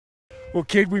Well,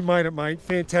 kid, we made it, mate.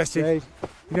 Fantastic.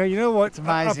 Indeed. You know what? It's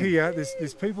amazing. Up here,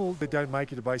 there's people that don't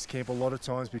make it to base camp a lot of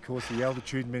times because of the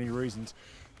altitude and many reasons.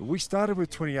 But we started with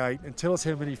 28, and tell us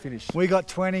how many finished. We got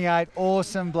 28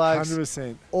 awesome blokes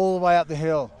 100%. all the way up the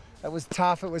hill. It was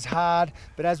tough, it was hard,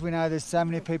 but as we know, there's so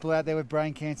many people out there with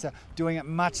brain cancer doing it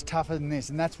much tougher than this,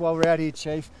 and that's why we're out here,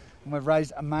 Chief, and we've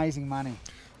raised amazing money.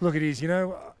 Look, it is.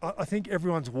 I think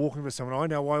everyone's walking for someone. I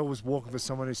know I was walking for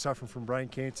someone who's suffering from brain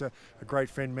cancer, a great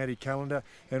friend, Matty Callender,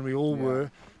 and we all were.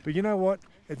 But you know what?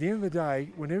 At the end of the day,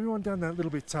 when everyone done that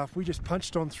little bit tough, we just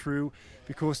punched on through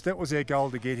because that was our goal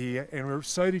to get here, and we're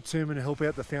so determined to help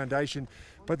out the foundation.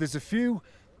 But there's a few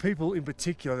people in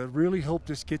particular that really helped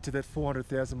us get to that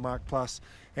 400,000 mark plus,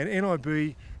 and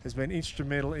NIB has been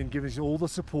instrumental in giving us all the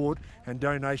support and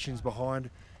donations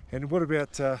behind. And what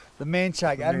about the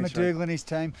Manshake, Adam McDougall and his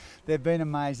team? They've been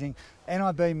amazing.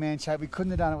 NIB Manshake, we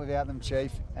couldn't have done it without them,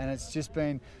 Chief. And it's just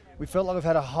been, we felt like we've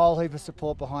had a whole heap of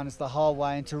support behind us the whole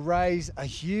way, and to raise a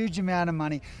huge amount of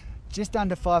money, just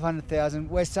under 500,000.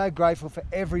 We're so grateful for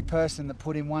every person that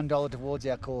put in $1 towards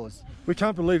our cause. We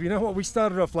can't believe, you know what, we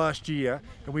started off last year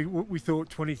and we thought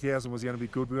 20,000 was going to be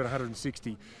good. We got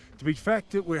 160. To be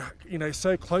fact that we're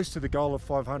so close to the goal of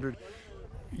 500,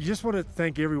 you just want to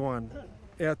thank everyone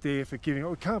out there for giving.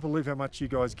 We can't believe how much you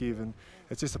guys give, and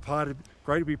it's just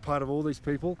great to be part of all these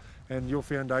people and your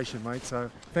foundation, mate. So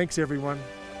thanks everyone.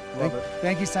 Love it.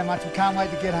 Thank you so much. We can't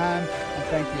wait to get home, and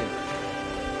thank you.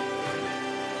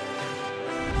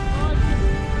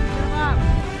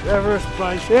 Everest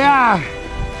place. Yeah!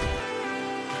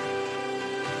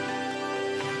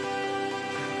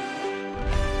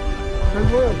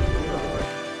 Good work.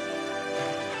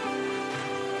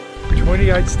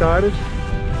 28 started,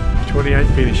 28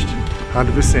 finished,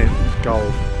 100%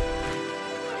 gold.